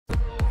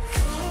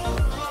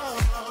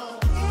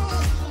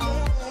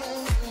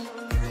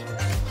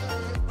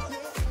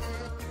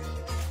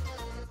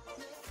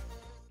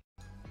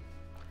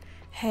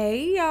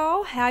Hey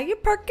y'all, how you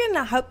perking?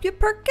 I hope you're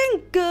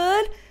perking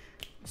good.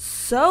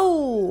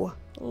 So,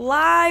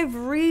 live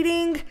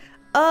reading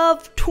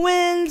of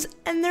twins,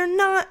 and they're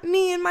not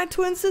me and my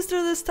twin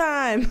sister this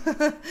time.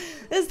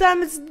 This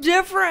time it's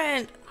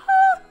different.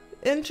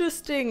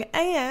 Interesting.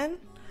 And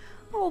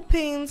old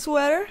Peen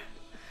Sweater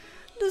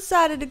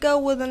decided to go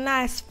with a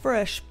nice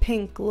fresh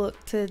pink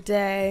look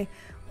today.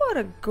 What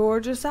a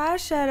gorgeous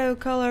eyeshadow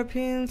color,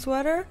 Peen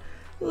Sweater.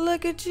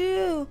 Look at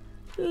you.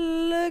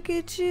 Look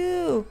at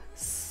you.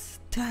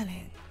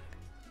 Stunning.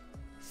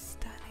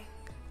 Stunning.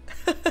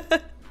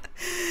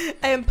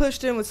 I am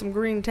pushed in with some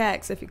green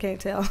tacks, if you can't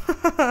tell.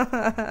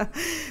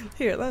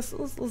 Here, let's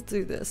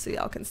do this so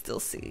y'all can still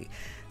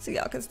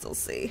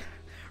see.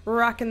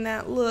 Rocking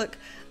that look.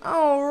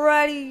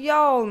 Alrighty,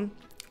 y'all.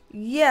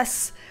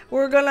 Yes,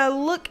 we're gonna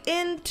look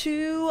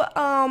into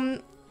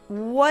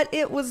what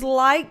it was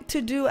like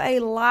to do a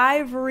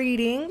live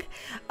reading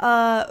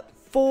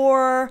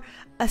for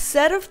a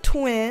set of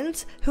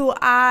twins who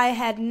I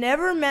had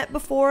never met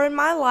before in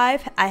my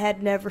life. I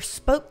had never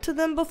spoke to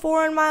them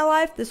before in my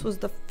life. This was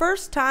the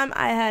first time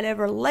I had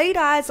ever laid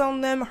eyes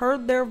on them,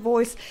 heard their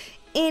voice,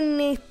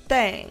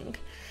 anything.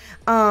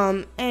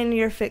 And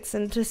you're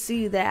fixing to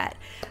see that.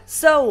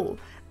 So,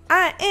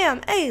 I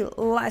am a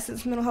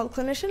licensed mental health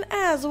clinician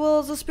as well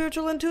as a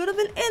spiritual intuitive,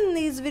 and in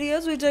these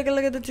videos we take a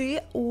look at the tea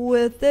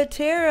with the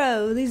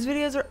tarot. These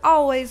videos are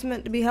always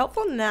meant to be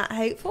helpful, not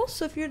hateful,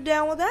 so if you're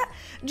down with that,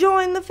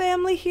 join the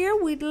family here.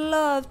 We'd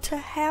love to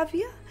have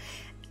you.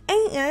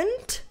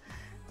 And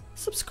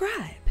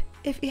subscribe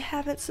if you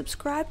haven't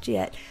subscribed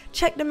yet.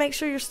 Check to make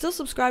sure you're still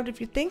subscribed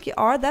if you think you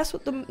are. That's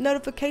what the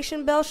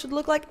notification bell should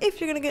look like if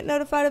you're going to get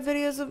notified of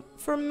videos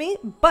from me.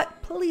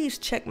 But please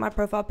check my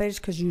profile page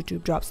because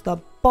YouTube drops the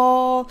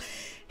ball.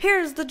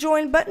 Here's the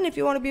join button if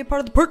you want to be a part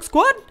of the Perk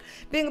Squad.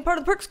 Being a part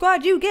of the Perk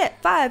Squad, you get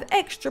 5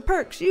 extra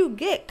perks. You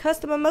get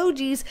custom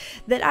emojis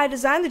that I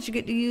designed that you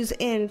get to use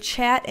in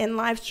chat and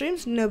live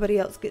streams. Nobody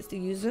else gets to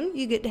use them.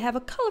 You get to have a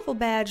colorful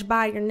badge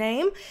by your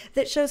name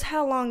that shows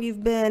how long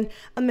you've been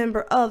a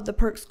member of the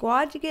Perk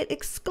Squad. You get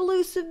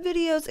exclusive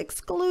videos,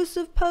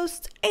 exclusive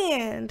posts,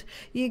 and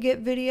you get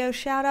video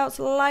shout outs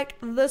like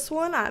this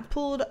one. I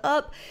pulled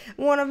up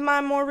one of my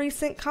more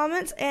recent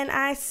comments and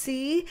I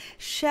see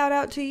shout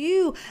out to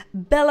you,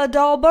 Bella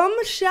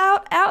Dalbum.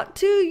 Shout out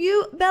to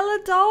you, Bella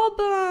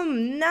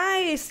Dalbum.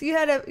 Nice. You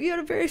had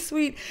a very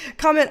sweet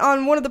comment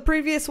on one of the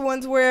previous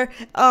ones where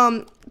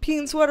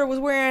Peen Sweater was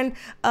wearing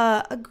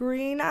a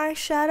green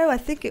eyeshadow. I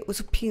think it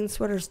was Peen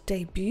Sweater's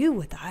debut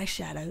with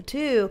eyeshadow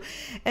too.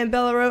 And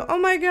Bella wrote, "Oh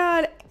my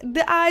god,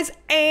 the eyes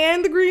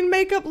and the green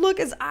makeup look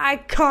is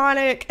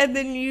iconic," and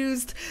then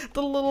used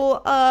the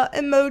little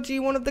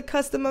emoji, one of the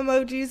custom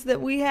emojis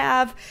that we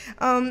have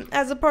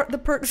as a part of the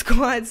Perk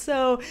Squad.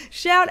 So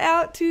shout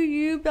out to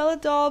you, Bella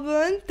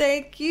Dalbun.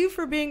 Thank you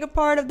for being a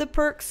part of the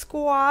Perk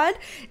Squad.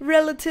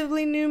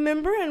 Relatively new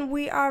member, and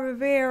we are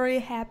very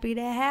happy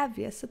to have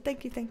you. So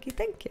thank you, thank you,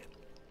 thank you.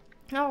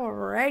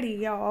 Alrighty,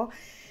 y'all.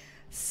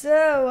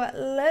 So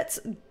let's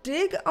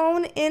dig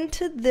on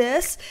into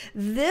this.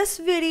 This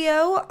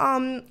video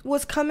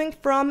was coming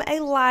from a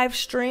live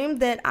stream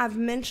that I've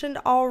mentioned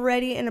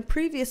already in a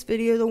previous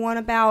video, the one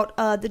about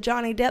the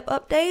Johnny Depp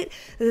update.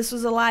 This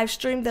was a live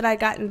stream that I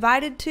got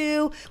invited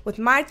to with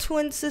my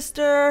twin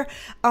sister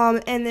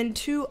and then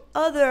 2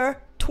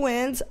 other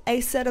twins,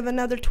 a set of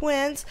another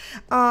twins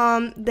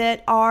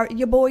that are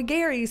your boy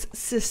Gary's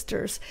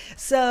sisters.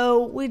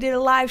 So we did a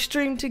live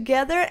stream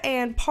together,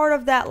 and part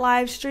of that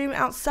live stream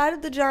outside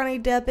of the Johnny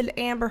Depp and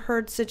Amber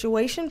Heard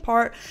situation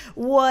part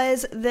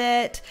was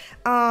that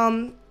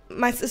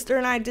my sister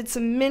and I did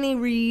some mini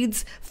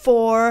reads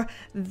for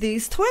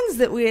these twins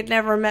that we had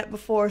never met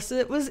before. So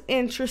it was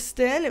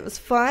interesting. It was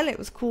fun. It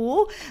was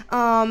cool.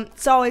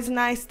 It's always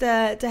nice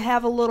to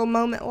have a little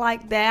moment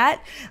like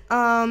that.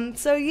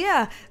 So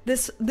yeah,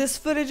 this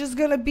footage is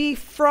going to be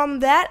from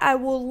that. I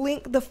will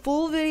link the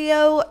full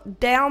video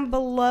down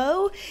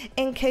below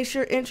in case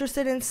you're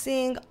interested in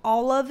seeing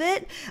all of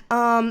it.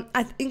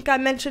 I think I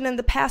mentioned in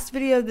the past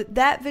video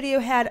that video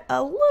had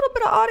a little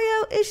bit of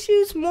audio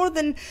issues, more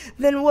than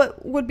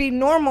what would be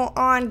normal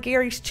on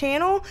Gary's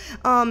channel.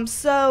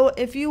 So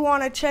if you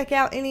want to check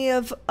out any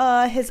of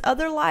his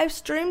other live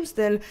streams,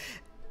 then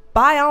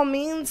by all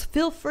means,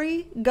 feel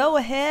free, go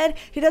ahead.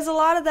 He does a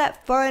lot of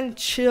that fun,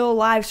 chill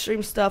live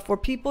stream stuff where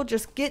people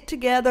just get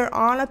together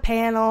on a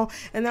panel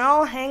and they're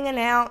all hanging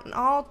out and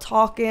all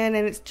talking,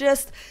 and it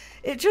just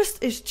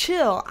is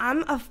chill.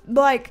 I'm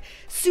like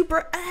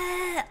super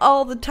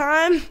all the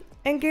time,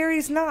 and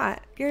Gary's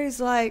not. Gary's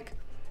like,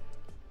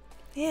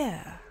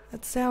 yeah,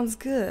 that sounds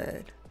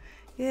good.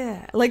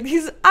 Yeah, like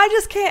I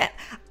just can't.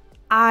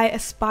 I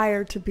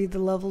aspire to be the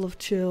level of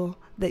chill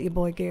that your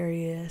boy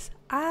Gary is.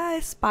 I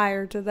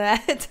aspire to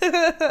that.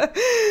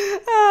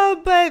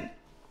 But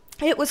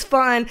it was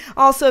fun.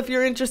 Also, if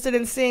you're interested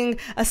in seeing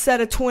a set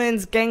of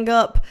twins gang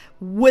up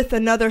with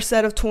another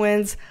set of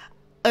twins,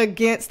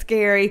 against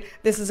Gary.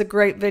 This is a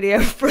great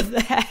video for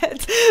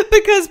that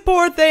because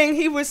poor thing,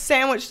 he was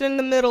sandwiched in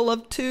the middle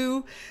of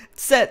 2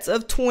 sets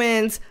of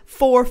twins,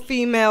 4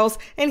 females,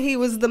 and he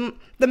was the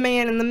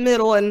man in the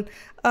middle, and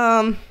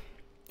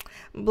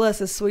bless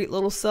his sweet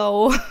little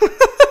soul.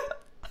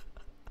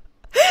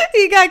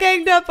 He got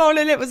ganged up on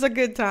it. It was a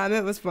good time.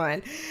 It was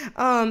fun.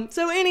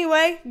 So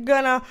anyway,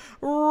 gonna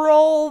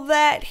roll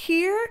that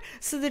here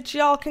so that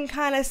y'all can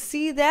kind of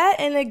see that.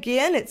 And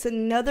again, it's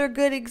another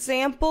good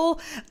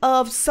example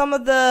of some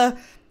of the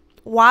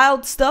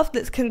wild stuff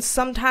that can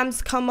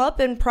sometimes come up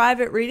in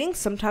private readings.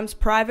 Sometimes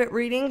private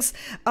readings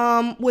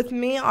with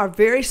me are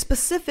very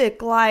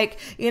specific, like,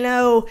 you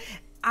know,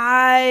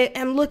 I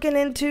am looking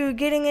into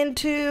getting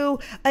into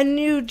a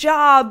new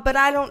job, but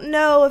I don't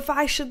know if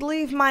I should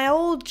leave my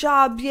old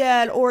job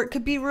yet. Or it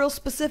could be real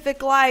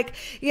specific, like,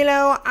 you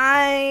know,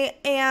 I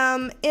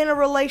am in a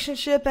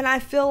relationship and I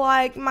feel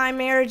like my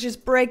marriage is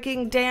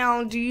breaking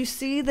down. Do you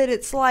see that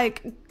it's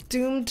like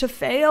doomed to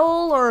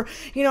fail? Or,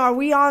 you know, are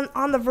we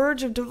on the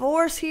verge of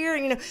divorce here?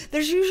 You know,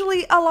 there's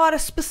usually a lot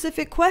of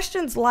specific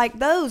questions like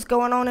those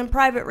going on in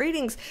private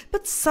readings,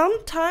 but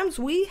sometimes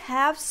we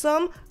have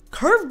some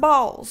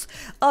curveballs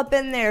up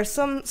in there,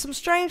 some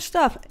strange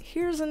stuff.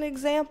 Here's an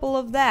example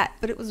of that,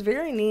 but it was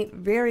very neat,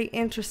 very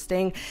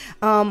interesting.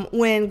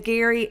 When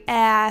Gary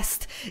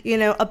asked, you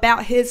know,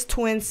 about his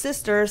twin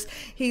sisters,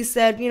 he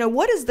said, you know,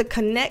 what is the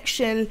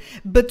connection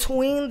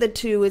between the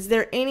two? Is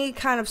there any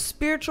kind of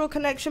spiritual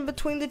connection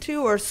between the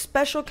two, or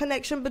special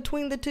connection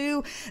between the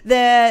two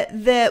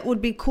that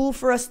would be cool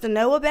for us to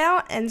know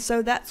about? And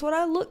so that's what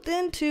I looked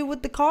into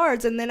with the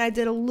cards, and then I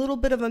did a little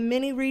bit of a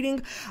mini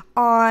reading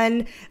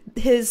on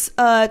his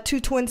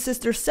 2 twin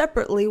sisters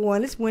separately.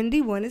 One is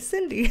Wendy, one is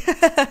Cindy.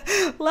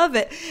 Love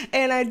it.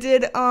 And I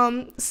did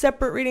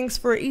separate readings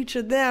for each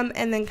of them,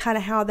 and then kind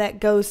of how that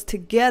goes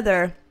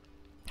together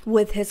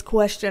with his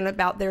question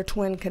about their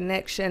twin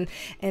connection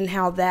and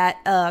how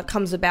that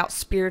comes about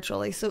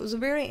spiritually. So it was a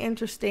very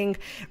interesting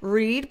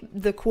read.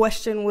 The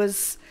question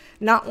was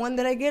not one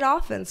that I get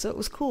often, so it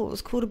was cool. It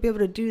was cool to be able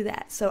to do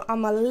that. So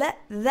I'm gonna let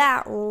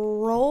that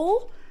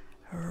roll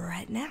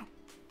right now.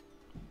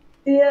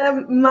 Yeah,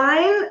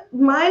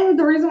 mine.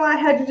 The reason why I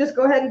had to just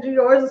go ahead and do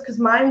yours is because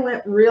mine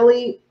went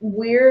really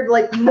weird.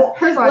 Like,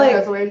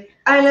 weird.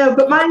 I know,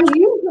 but mine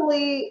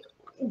usually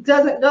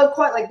doesn't go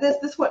quite like this.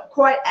 This went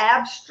quite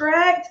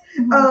abstract,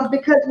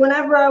 because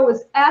whenever I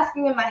was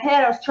asking in my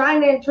head, I was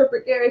trying to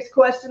interpret Gary's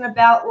question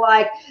about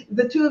like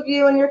the 2 of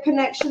you and your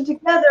connection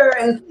together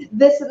and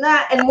this and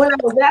that. And when I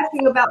was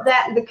asking about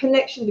that and the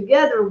connection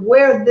together,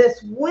 where this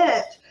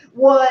went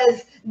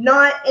was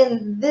not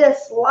in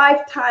this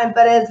lifetime,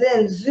 but as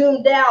in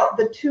zoomed out,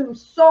 the 2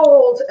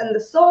 souls and the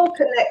soul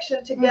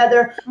connection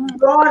together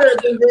broader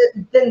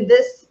than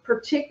this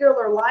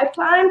particular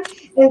lifetime.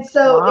 And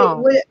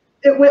so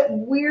it went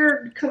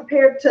weird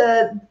compared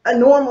to a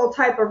normal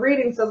type of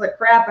reading. So I was like,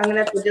 crap, I'm gonna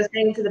have to just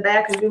hang to the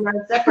back and do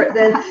mine separate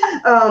then,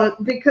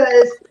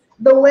 because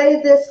the way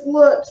this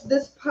looked,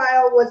 this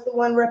pile was the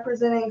one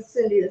representing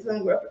Cindy, this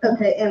one,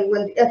 okay, and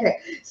Wendy. Okay,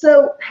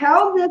 so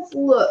how this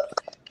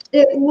looked,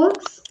 it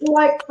looks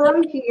like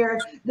from here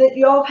that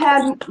y'all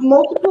had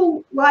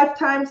multiple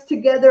lifetimes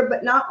together,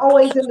 but not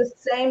always in the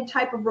same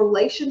type of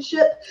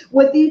relationship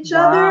with each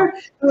other,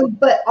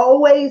 but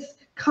always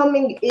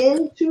coming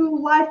into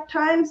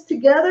lifetimes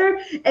together.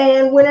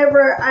 And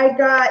whenever I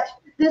got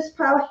this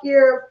pile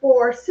here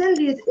for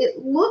Cindy's,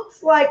 it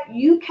looks like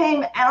you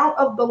came out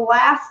of the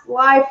last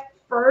life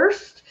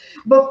first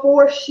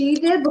before she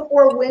did,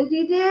 before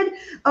Wendy did.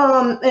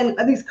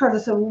 And these cards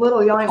are so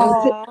little, y'all ain't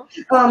gonna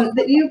see.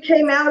 That you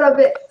came out of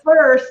it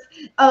first,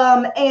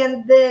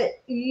 and that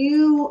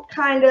you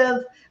kind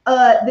of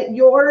that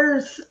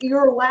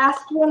your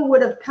last one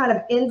would have kind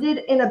of ended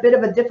in a bit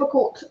of a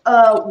difficult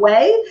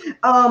way.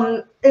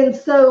 And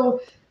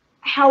so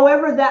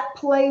however that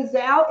plays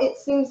out, it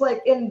seems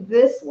like in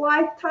this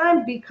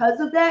lifetime, because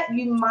of that,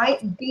 you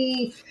might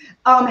be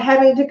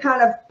having to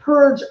kind of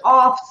purge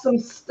off some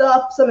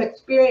stuff, some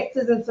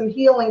experiences, and some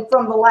healing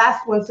from the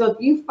last one. So if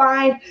you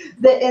find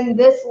that in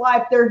this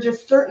life there are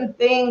just certain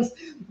things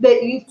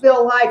that you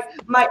feel like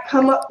might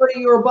come up for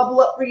you or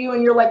bubble up for you,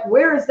 and you're like,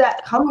 where is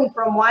that coming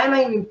from? Why am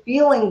I even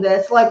feeling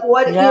this? Like,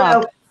 what, you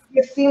know,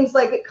 it seems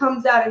like it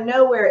comes out of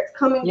nowhere. It's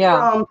coming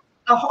from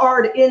a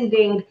hard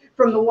ending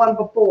from the one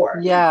before.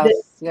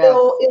 That's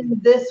still in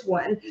this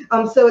one.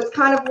 So it's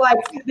kind of like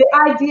the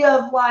idea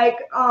of like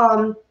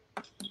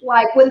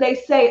when they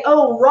say,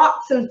 oh,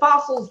 rocks and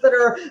fossils that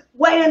are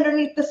way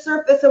underneath the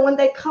surface, and when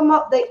they come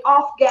up, they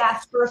off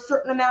gas for a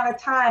certain amount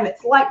of time.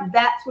 It's like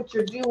that's what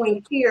you're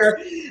doing here.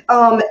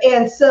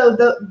 And so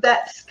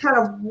that's kind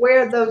of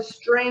where those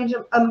strange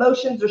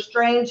emotions or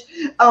strange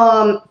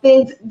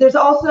things. There's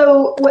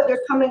also what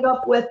they're coming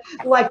up with,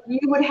 like you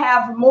would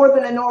have more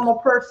than a normal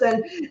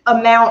person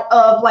amount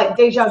of like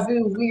deja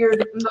vu,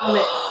 weird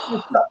moments,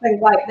 or something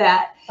like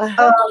that.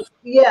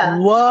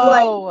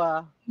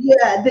 Whoa.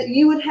 Yeah, that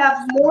you would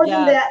have more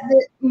than that,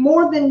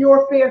 more than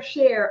your fair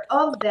share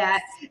of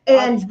that.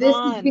 And this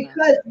is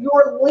because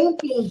you're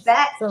linking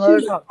back to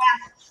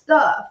past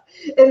stuff.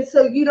 And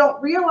so you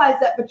don't realize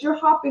that, but you're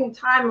hopping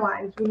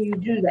timelines when you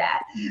do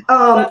that.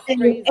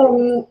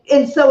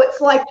 And so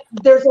it's like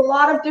there's a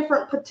lot of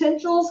different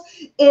potentials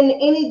in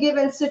any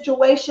given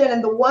situation,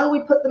 and the one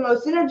we put the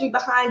most energy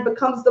behind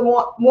becomes the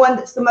one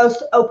that's the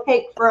most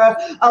opaque, for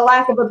a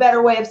lack of a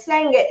better way of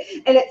saying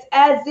it. And it's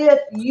as if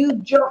you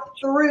jump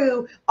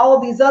through all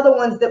these other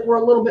ones that were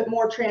a little bit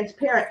more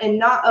transparent and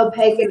not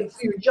opaque, and so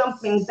you're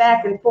jumping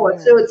back and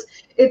forth. So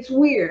it's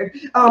weird,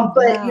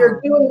 but you're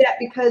doing that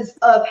because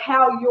of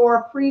how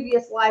your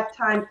previous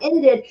lifetime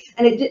ended,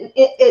 and it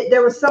didn't.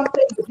 There was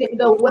something that didn't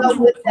go well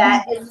with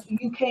that, and so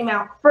you came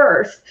out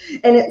first.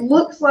 And it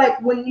looks like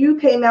when you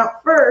came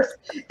out first,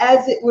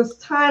 as it was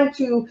time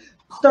to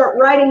start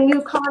writing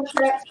new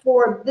contracts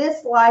for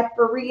this life,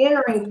 for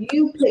re-entering,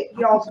 you picked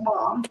y'all's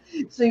mom.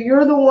 So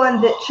you're the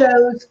one that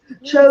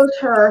chose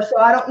her. So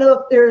I don't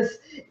know if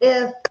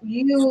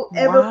you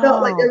ever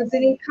felt like there was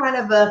any kind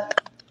of a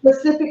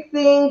specific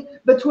thing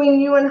between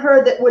you and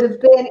her that would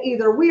have been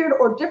either weird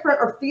or different,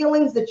 or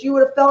feelings that you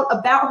would have felt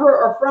about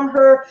her or from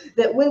her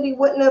that Wendy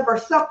wouldn't have, or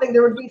something.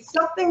 There would be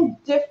something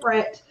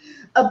different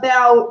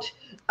about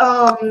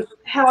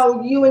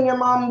how you and your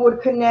mom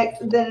would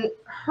connect than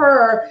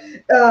her,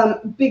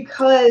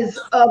 because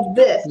of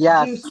this.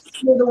 Yes.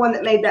 You're the one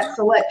that made that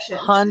selection.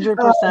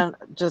 100%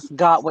 just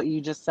got what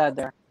you just said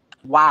there.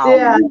 Wow.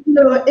 Yeah,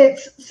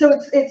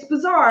 it's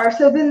bizarre.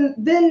 So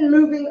then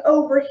moving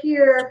over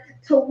here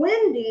to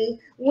Wendy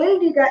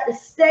got to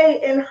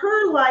stay in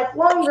her life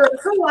longer.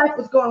 Her life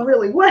was going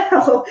really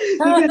well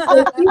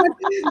because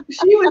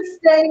she was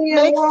staying in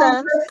Makes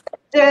longer. sense.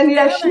 And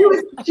yeah, she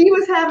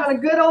was having a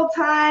good old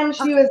time.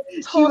 She was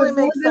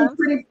living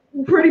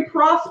pretty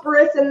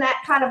prosperous in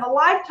that kind of a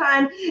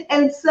lifetime.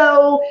 And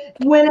so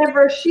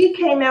whenever she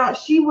came out,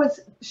 she was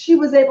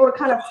able to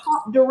kind of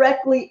hop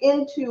directly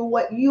into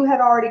what you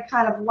had already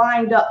kind of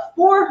lined up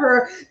for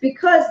her,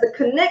 because the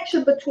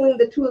connection between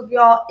the two of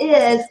y'all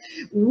is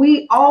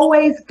we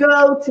always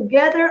go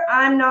together.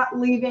 I'm not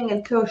leaving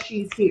until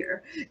she's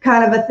here,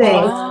 kind of a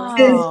thing. Oh.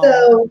 And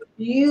so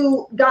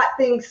you got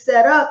things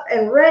set up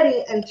and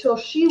ready until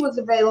she was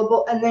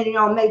available, and then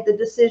y'all made the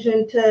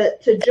decision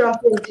to jump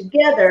in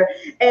together.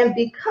 And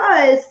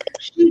because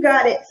she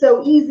got it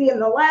so easy in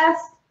the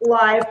last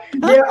life,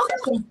 there are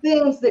some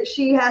things that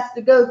she has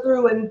to go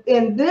through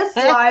in this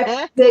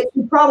life that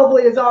she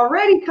probably is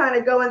already kind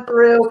of going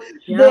through,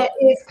 that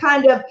is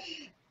kind of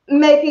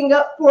making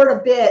up for it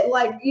a bit.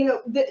 Like,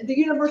 the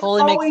universe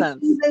totally always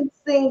evens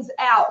things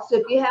out. So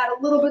if you had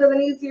a little bit of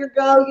an easier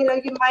go, you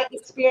might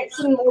experience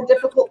some more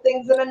difficult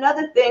things than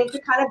another thing, to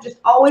kind of just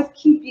always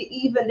keep you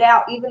evening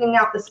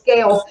out the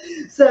scales.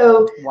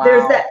 So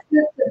there's that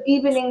sense of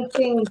evening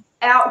things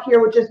out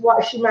here, which is why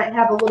she might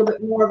have a little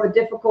bit more of a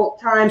difficult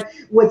time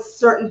with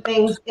certain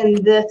things in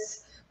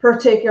this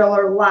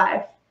particular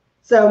life.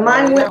 So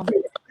mine went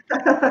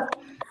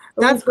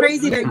That's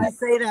crazy that you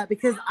say that,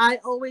 because I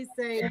always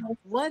say,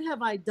 what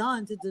have I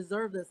done to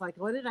deserve this? Like,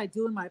 what did I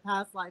do in my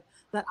past life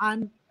that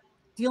I'm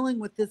dealing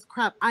with this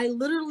crap? I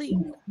literally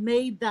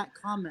made that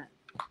comment.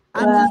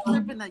 I'm just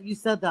tripping that you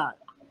said that.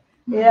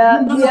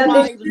 Yeah,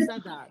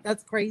 said that.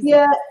 That's crazy.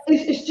 Yeah,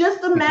 it's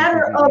just a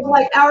matter of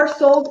like our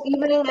souls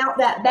evening out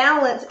that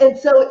balance, and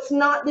so it's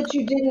not that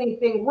you did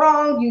anything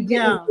wrong, you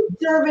didn't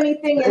deserve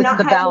anything, and not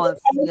the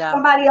balance.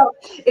 Somebody else.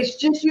 It's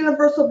just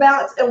universal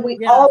balance, and we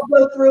all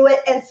go through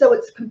it, and so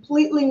it's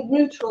completely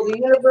neutral. The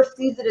universe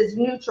sees it as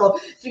neutral,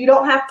 so you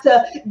don't have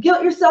to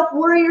guilt yourself,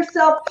 worry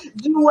yourself,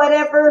 do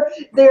whatever.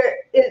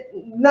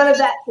 None of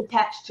that's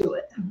attached to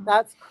it.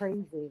 That's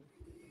crazy.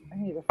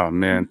 Oh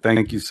man,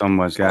 thank you so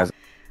much, guys.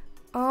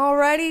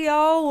 Alrighty,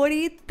 y'all. What do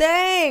you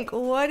think?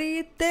 What do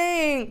you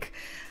think?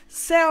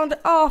 Sound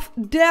off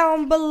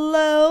down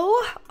below.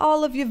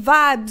 All of your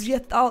vibes, your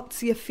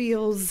thoughts, your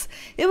feels.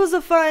 It was a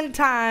fun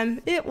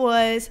time. It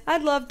was.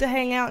 I'd love to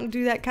hang out and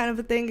do that kind of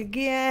a thing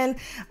again.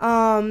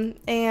 And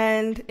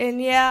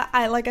yeah,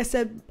 like I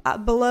said,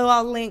 below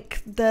I'll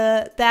link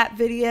that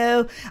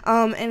video,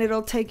 and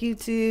it'll take you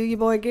to your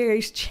boy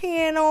Gary's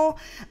channel.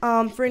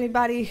 For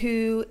anybody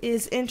who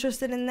is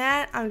interested in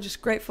that, I'm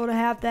just grateful to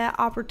have that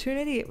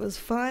opportunity. It was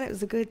fun. It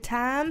was a good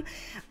time.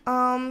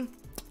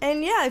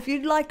 And yeah, if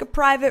you'd like a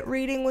private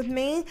reading with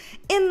me,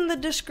 in the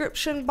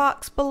description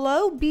box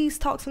below,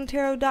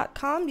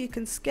 BeasTalksAndTarot.com, you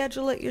can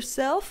schedule it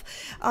yourself.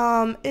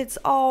 It's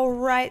all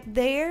right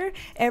there.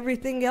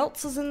 Everything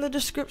else is in the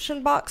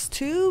description box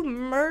too.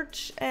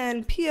 Merch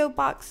and P.O.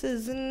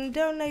 boxes and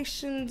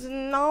donations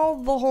and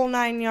all the whole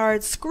 9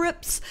 yards.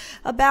 Scripts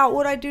about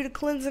what I do to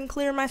cleanse and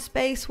clear my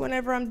space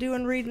whenever I'm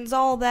doing readings.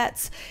 All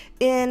that's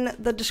in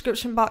the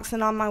description box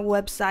and on my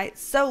website.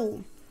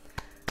 So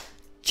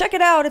check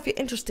it out if you're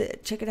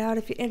interested. Check it out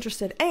if you're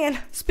interested. And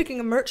speaking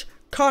of merch,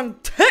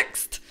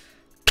 context.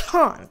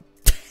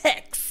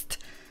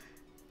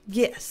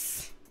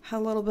 Yes. Had a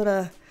little bit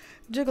of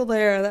jiggle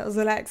there. That was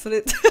an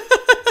accident.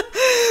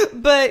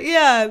 But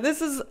yeah,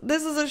 this is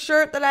a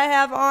shirt that I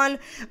have on.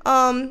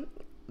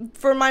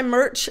 for my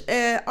merch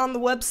on the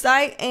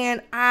website,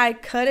 and I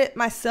cut it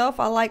myself.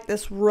 I like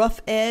this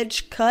rough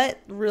edge cut,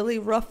 really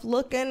rough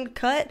looking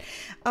cut,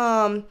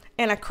 and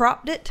I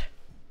cropped it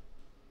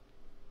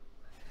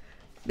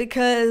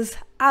because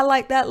I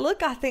like that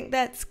look. I think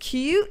that's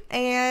cute,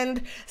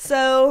 and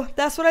so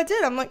that's what I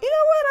did. I'm like, you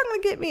know what? I'm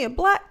gonna get me a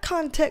black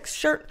context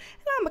shirt,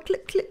 and I'm gonna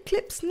clip, clip,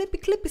 clip, snippy,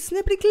 clippy,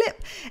 snippity,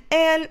 clip,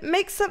 and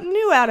make something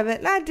new out of it.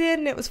 And I did,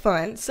 and it was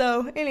fun.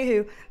 So,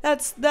 anywho,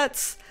 that's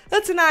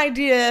an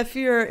idea. If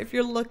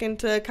you're looking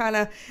to kind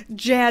of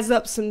jazz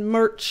up some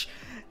merch,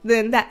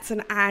 then that's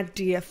an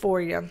idea for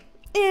you.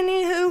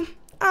 Anywho,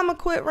 I'ma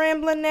quit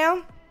rambling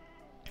now.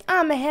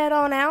 I'ma head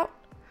on out.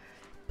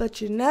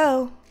 But you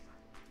know,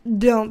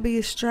 don't be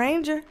a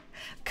stranger.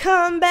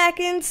 Come back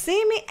and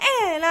see me,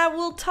 and I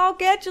will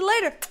talk at you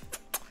later.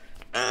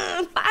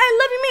 Bye,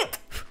 love you, man.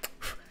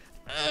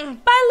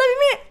 Bye, love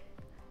you, man.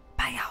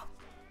 Bye, y'all.